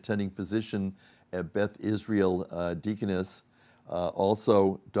Triffletti, an attending physician at Beth Israel Deaconess.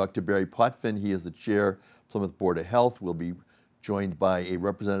 Also, Dr. Barry Potvin, he is the chair, Plymouth Board of Health. We'll be joined by a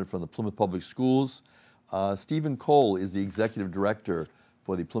representative from the Plymouth Public Schools. Stephen Cole is the executive director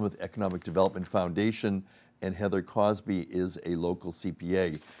for the Plymouth Economic Development Foundation, and Heather Cosby is a local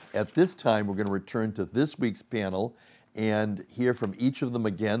CPA. At this time, we're going to return to this week's panel and hear from each of them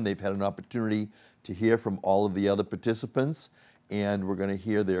again. They've had an opportunity to hear from all of the other participants, and we're going to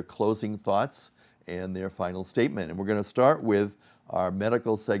hear their closing thoughts and their final statement. And we're going to start with our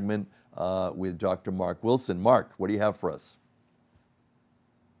medical segment with Dr. Mark Wilson. Mark, what do you have for us?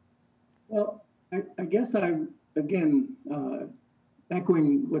 Well, I guess again,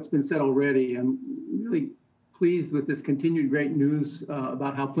 echoing what's been said already, I'm really pleased with this continued great news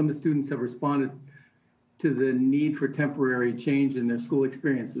about how Plymouth students have responded to the need for temporary change in their school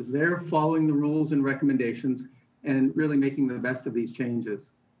experiences. They're following the rules and recommendations and really making the best of these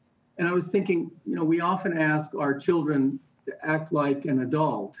changes. And I was thinking, we often ask our children to act like an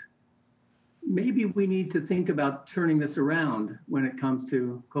adult. Maybe we need to think about turning this around when it comes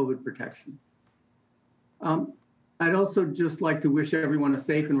to COVID protection. I'd also just like to wish everyone a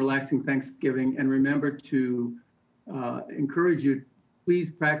safe and relaxing Thanksgiving, and remember to encourage you, please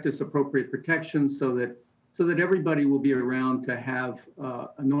practice appropriate protection so that everybody will be around to have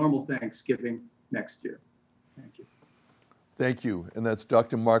a normal Thanksgiving next year. Thank you. Thank you. And that's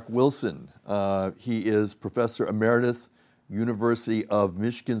Dr. Mark Wilson. He is Professor Emeritus, University of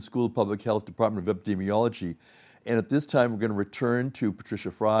Michigan School of Public Health, Department of Epidemiology. And at this time, we're going to return to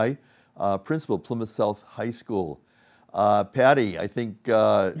Patricia Fry, Principal, Plymouth South High School. Patty, I think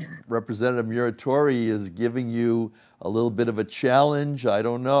Representative Muratore is giving you a little bit of a challenge. I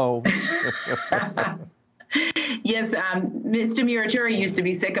don't know. Yes, Mr. Muratore used to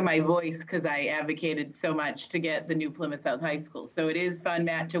be sick of my voice because I advocated so much to get the new Plymouth South High School. So it is fun,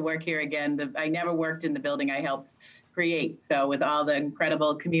 Matt, to work here again. I never worked in the building I helped create, so with all the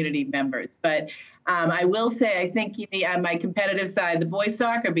incredible community members. But I will say, I think on my competitive side, the boys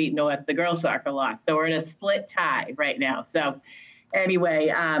soccer beat North, the girls soccer lost. So we're in a split tie right now. So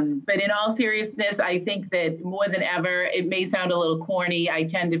anyway, but in all seriousness, I think that more than ever, it may sound a little corny. I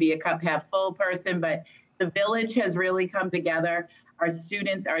tend to be a cup half full person, but the village has really come together. Our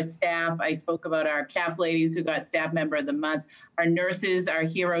students, our staff, I spoke about our CAF ladies who got Staff Member of the Month. Our nurses are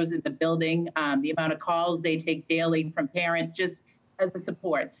heroes in the building. The amount of calls they take daily from parents just as a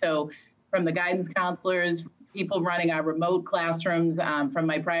support. So from the guidance counselors, people running our remote classrooms, from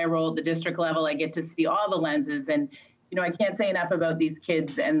my prior role at the district level, I get to see all the lenses. And, I can't say enough about these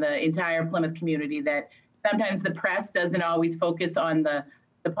kids and the entire Plymouth community that sometimes the press doesn't always focus on the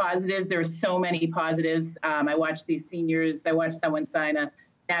positives. There are so many positives. I watched these seniors. I watched someone sign a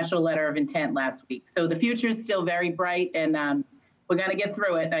national letter of intent last week. So the future is still very bright, and we're going to get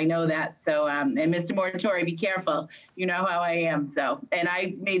through it. I know that. So, and Mr. Muratore, be careful. You know how I am. So, and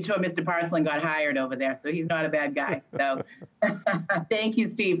I made sure Mr. Parcellin got hired over there. So he's not a bad guy. So thank you,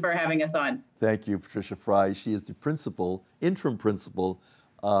 Steve, for having us on. Thank you, Patricia Fry. She is the principal, interim principal,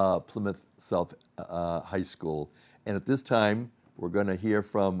 Plymouth South High School. And at this time, we're going to hear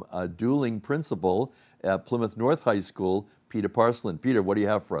from a dueling principal at Plymouth North High School, Peter Parcellin. Peter, what do you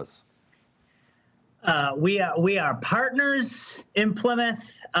have for us? We are partners in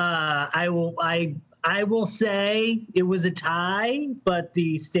Plymouth. I will say it was a tie, but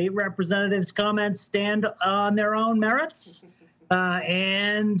the state representatives' comments stand on their own merits.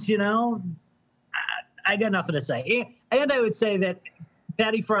 And I got nothing to say. And I would say that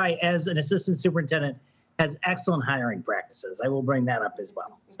Patty Fry, as an assistant superintendent, has excellent hiring practices. I will bring that up as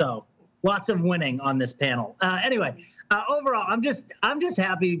well. So lots of winning on this panel. Anyway, overall, I'm just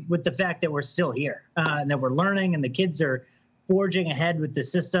happy with the fact that we're still here and that we're learning and the kids are forging ahead with the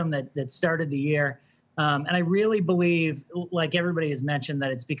system that started the year. And I really believe, like everybody has mentioned, that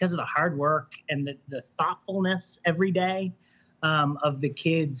it's because of the hard work and the thoughtfulness every day of the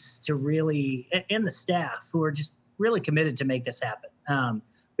kids to really, and the staff who are just really committed to make this happen.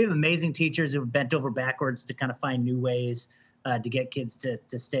 We have amazing teachers who have bent over backwards to kind of find new ways to get kids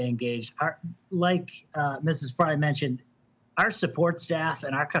to stay engaged. Like Mrs. Fry mentioned, our support staff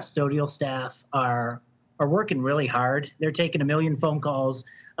and our custodial staff are working really hard. They're taking 1 million phone calls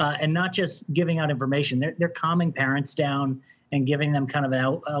and not just giving out information. They're calming parents down and giving them kind of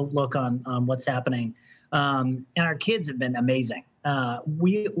an outlook on what's happening. And our kids have been amazing.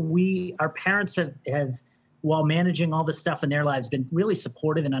 Our parents have while managing all this stuff in their lives, been really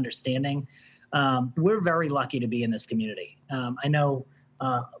supportive and understanding. We're very lucky to be in this community. I know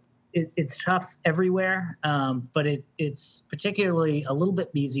it's tough everywhere, but it's particularly a little bit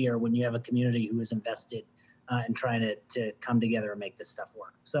easier when you have a community who is invested in trying to come together and make this stuff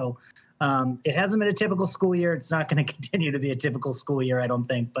work. So it hasn't been a typical school year. It's not going to continue to be a typical school year, I don't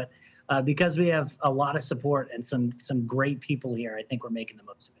think. But because we have a lot of support and some great people here, I think we're making the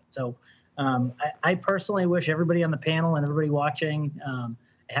most of it. So I personally wish everybody on the panel and everybody watching a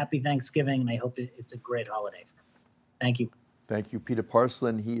happy Thanksgiving, and I hope it's a great holiday for everyone. Thank you. Thank you, Peter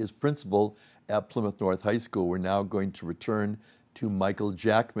Parcellin. He is principal at Plymouth North High School. We're now going to return to Michael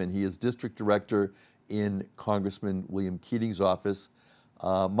Jackman. He is district director in Congressman William Keating's office.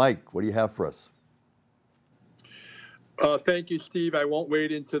 Mike, what do you have for us? Thank you, Steve. I won't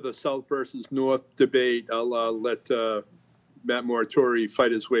wade into the South versus North debate. I'll let Matt Muratore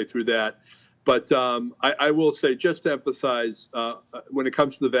fight his way through that. But I will say, just to emphasize, when it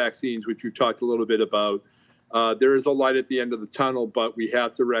comes to the vaccines, which we've talked a little bit about, there is a light at the end of the tunnel, but we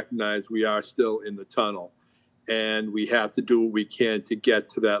have to recognize we are still in the tunnel, and we have to do what we can to get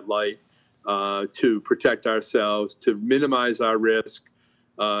to that light, to protect ourselves, to minimize our risk.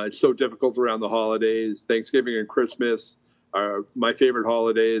 It's so difficult around the holidays. Thanksgiving and Christmas are my favorite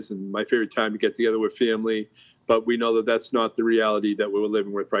holidays and my favorite time to get together with family. But we know that that's not the reality that we're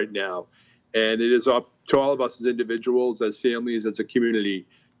living with right now. And it is up to all of us as individuals, as families, as a community,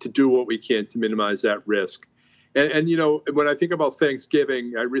 to do what we can to minimize that risk. And you know, when I think about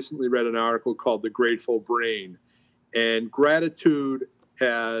Thanksgiving, I recently read an article called The Grateful Brain. And gratitude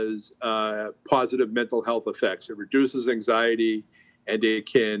has positive mental health effects. It reduces anxiety, and it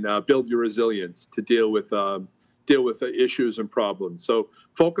can build your resilience to deal with issues and problems. So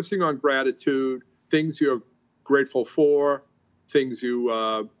focusing on gratitude, things you're grateful for, things you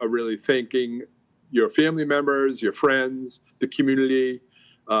are really thanking your family members, your friends, the community,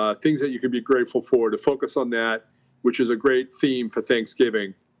 things that you can be grateful for, to focus on that, which is a great theme for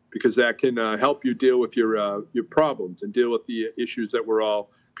Thanksgiving, because that can help you deal with your problems and deal with the issues that we're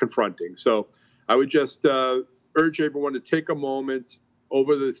all confronting. So I would just urge everyone to take a moment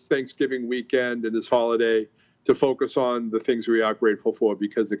over this Thanksgiving weekend and this holiday to focus on the things we are grateful for,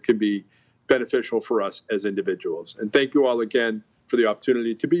 because it can be beneficial for us as individuals. And thank you all again for the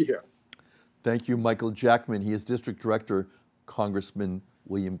opportunity to be here. Thank you, Michael Jackman. He is District Director, Congressman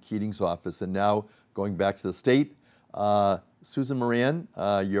William Keating's office. And now going back to the state, Susan Moran,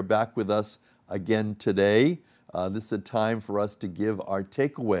 you're back with us again today. This is a time for us to give our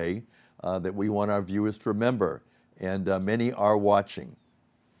takeaway that we want our viewers to remember, and many are watching.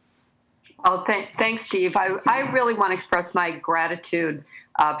 Oh, thanks, Steve. I really want to express my gratitude,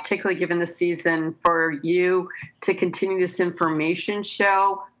 particularly given the season, for you to continue this information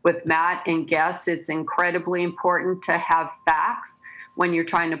show with Matt and guests. It's incredibly important to have facts when you're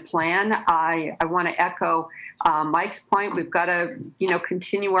trying to plan. I want to echo Mike's point. We've got to,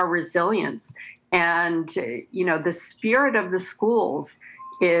 continue our resilience. And, the spirit of the schools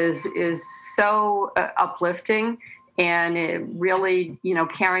is so uplifting, and it really,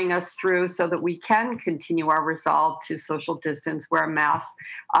 carrying us through so that we can continue our resolve to social distance, wear masks.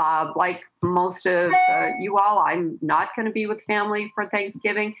 Like most of you all, I'm not going to be with family for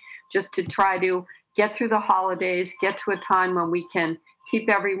Thanksgiving, just to try to get through the holidays, get to a time when we can keep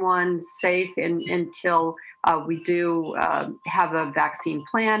everyone safe until we do have a vaccine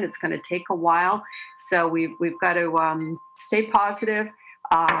plan. It's going to take a while. So we've got to stay positive,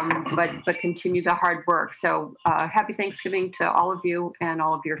 but continue the hard work. So happy Thanksgiving to all of you and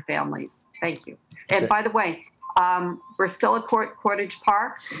all of your families. Thank you. And by the way, we're still at Cottage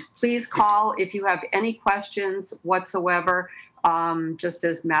Park. Please call if you have any questions whatsoever. Just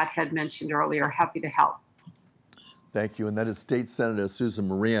as Matt had mentioned earlier, happy to help. Thank you. And that is State Senator Susan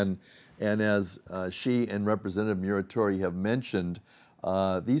Moran. And as she and Representative Muratore have mentioned,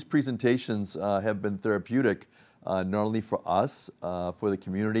 these presentations have been therapeutic, not only for us, for the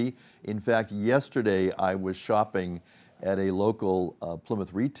community. In fact, yesterday I was shopping at a local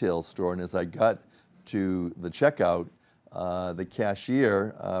Plymouth retail store, and as I got to the checkout, the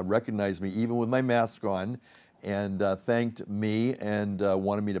cashier recognized me even with my mask on, and thanked me and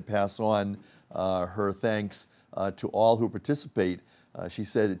wanted me to pass on her thanks to all who participate. She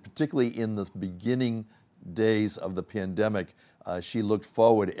said, particularly in the beginning days of the pandemic, she looked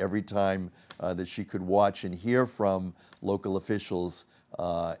forward every time that she could watch and hear from local officials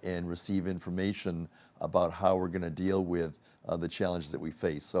and receive information about how we're going to deal with the challenges that we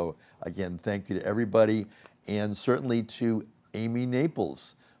face. So again, thank you to everybody, and certainly to Amy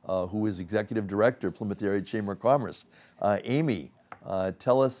Naples, who is Executive Director, Plymouth Area Chamber of Commerce. Amy,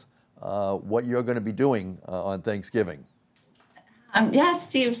 tell us what you're going to be doing on Thanksgiving. Yes,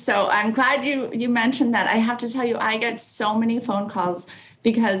 Steve. So I'm glad you mentioned that. I have to tell you, I get so many phone calls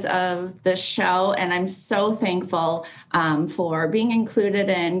because of the show, and I'm so thankful for being included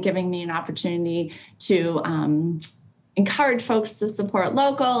and giving me an opportunity to encourage folks to support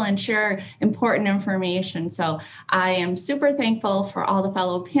local and share important information. So I am super thankful for all the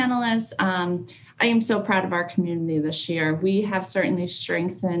fellow panelists. I am so proud of our community this year. We have certainly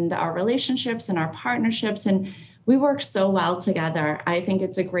strengthened our relationships and our partnerships, and we work so well together. I think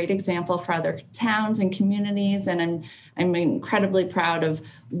it's a great example for other towns and communities, and I'm incredibly proud of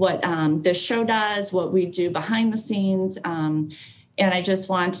what this show does, what we do behind the scenes. And I just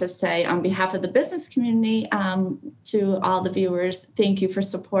want to say on behalf of the business community to all the viewers, thank you for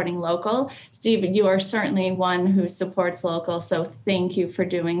supporting local. Steve, you are certainly one who supports local, so thank you for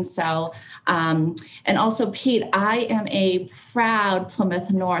doing so. And also, Pete, I am a proud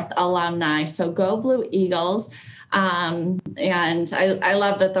Plymouth North alumni, so go Blue Eagles. And I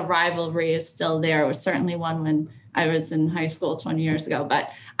love that the rivalry is still there. It was certainly one when I was in high school 20 years ago,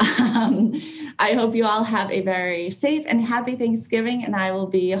 but I hope you all have a very safe and happy Thanksgiving, and I will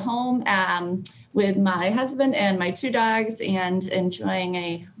be home with my husband and my 2 dogs and enjoying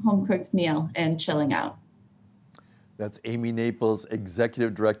a home-cooked meal and chilling out. That's Amy Naples,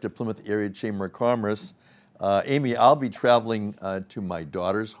 Executive Director, Plymouth Area Chamber of Commerce. Amy, I'll be traveling to my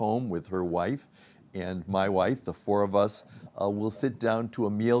daughter's home with her wife and my wife. The 4 of us will sit down to a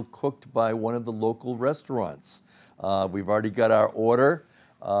meal cooked by one of the local restaurants. We've already got our order,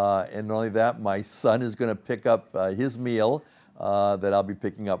 and not only that, my son is going to pick up his meal that I'll be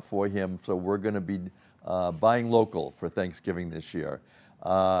picking up for him. So we're going to be buying local for Thanksgiving this year.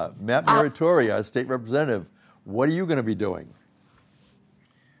 Matt Muratore, our state representative, what are you going to be doing?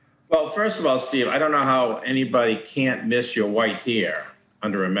 Well, first of all, Steve, I don't know how anybody can't miss your white hair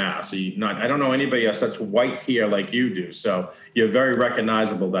under a mask. I don't know anybody else that's white hair like you do. So you're very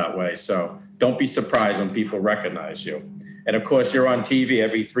recognizable that way. So don't be surprised when people recognize you. And of course, you're on TV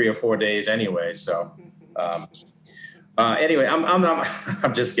every 3 or 4 days anyway. So anyway,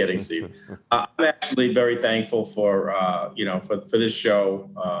 I'm just kidding, Steve. I'm actually very thankful for for this show.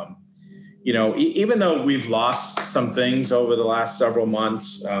 Even though we've lost some things over the last several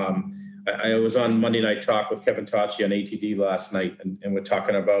months. I was on Monday Night Talk with Kevin Tachi on ATD last night, and we're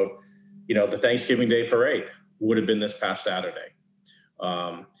talking about, the Thanksgiving Day parade would have been this past Saturday.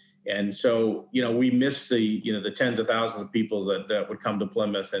 And so, we missed the tens of thousands of people that would come to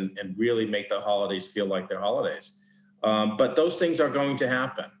Plymouth and really make the holidays feel like their holidays. But those things are going to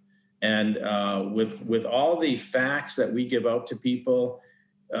happen. And with all the facts that we give out to people,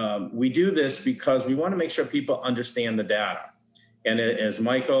 we do this because we want to make sure people understand the data. And as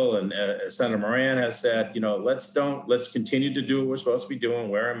Michael and Senator Moran has said, let's continue to do what we're supposed to be doing,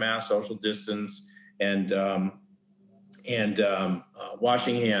 wear a mask, social distance, and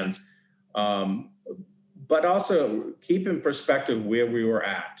washing hands. But also keep in perspective where we were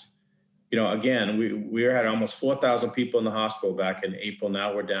at. Again, we had almost 4,000 people in the hospital back in April.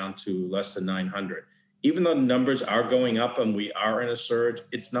 Now we're down to less than 900. Even though the numbers are going up and we are in a surge,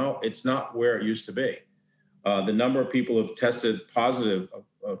 it's not where it used to be. The number of people who have tested positive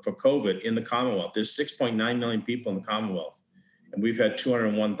for COVID in the Commonwealth, there's 6.9 million people in the Commonwealth, and we've had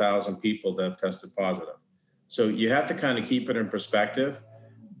 201,000 people that have tested positive. So you have to kind of keep it in perspective,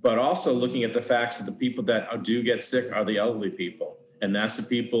 but also looking at the facts that the people that do get sick are the elderly people, and that's the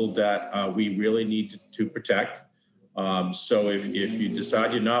people that we really need to protect. So if you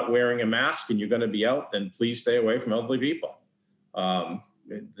decide you're not wearing a mask and you're going to be out, then please stay away from elderly people.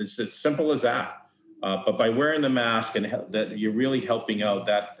 It's as simple as that. But by wearing the mask, and that you're really helping out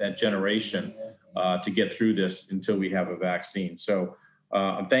that generation to get through this until we have a vaccine. So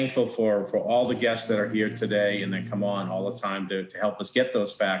I'm thankful for all the guests that are here today and that come on all the time to help us get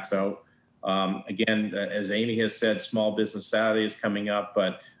those facts out. Again, as Amy has said, Small Business Saturday is coming up,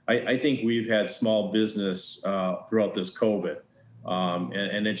 but I think we've had small business throughout this COVID,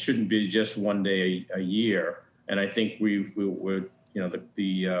 and it shouldn't be just one day a year. And I think we're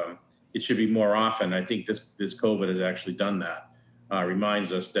it should be more often. I think this COVID has actually done that.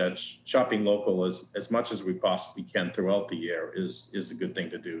 Reminds us that shopping local as much as we possibly can throughout the year is a good thing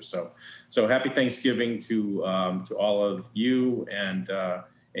to do. So happy Thanksgiving to all of you and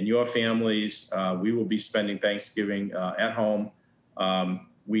your families. We will be spending Thanksgiving at home.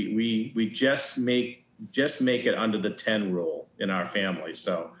 We just make it under the 10 rule in our family.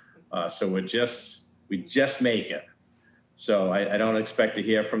 So we just make it. So I don't expect to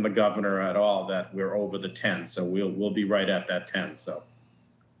hear from the governor at all that we're over the 10. So we'll be right at that 10. So,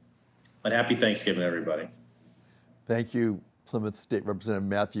 but happy Thanksgiving, everybody. Thank you, Plymouth State Representative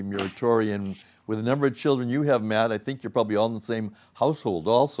Matthew Muratore. And with the number of children you have, Matt, I think you're probably all in the same household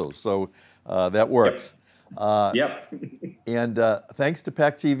also. So that works. Yep. And thanks to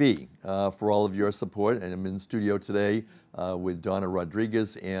PAC TV for all of your support. And I'm in studio today with Donna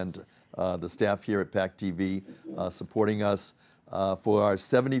Rodriguez and the staff here at PAC TV supporting us for our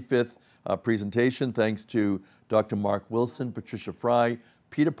 75th presentation. Thanks to Dr. Mark Wilson, Patricia Fry,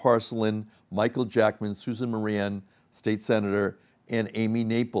 Peter Parcellin, Michael Jackman, Susan Moran, State Senator, and Amy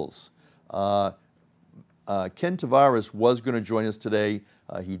Naples. Ken Tavares was going to join us today.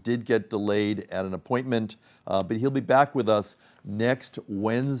 He did get delayed at an appointment, but he'll be back with us next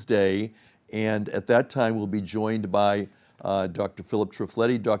Wednesday. And at that time, we'll be joined by Dr. Philip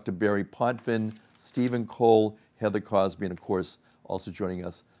Triffletti, Dr. Barry Potvin, Stephen Cole, Heather Cosby, and of course, also joining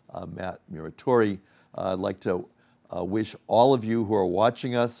us, Matt Muratore. I'd like to wish all of you who are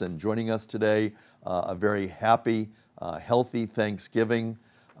watching us and joining us today a very happy, healthy Thanksgiving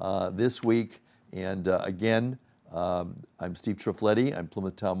this week. And again, I'm Steve Triffletti. I'm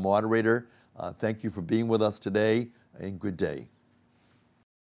Plymouth Town Moderator. Thank you for being with us today, and good day.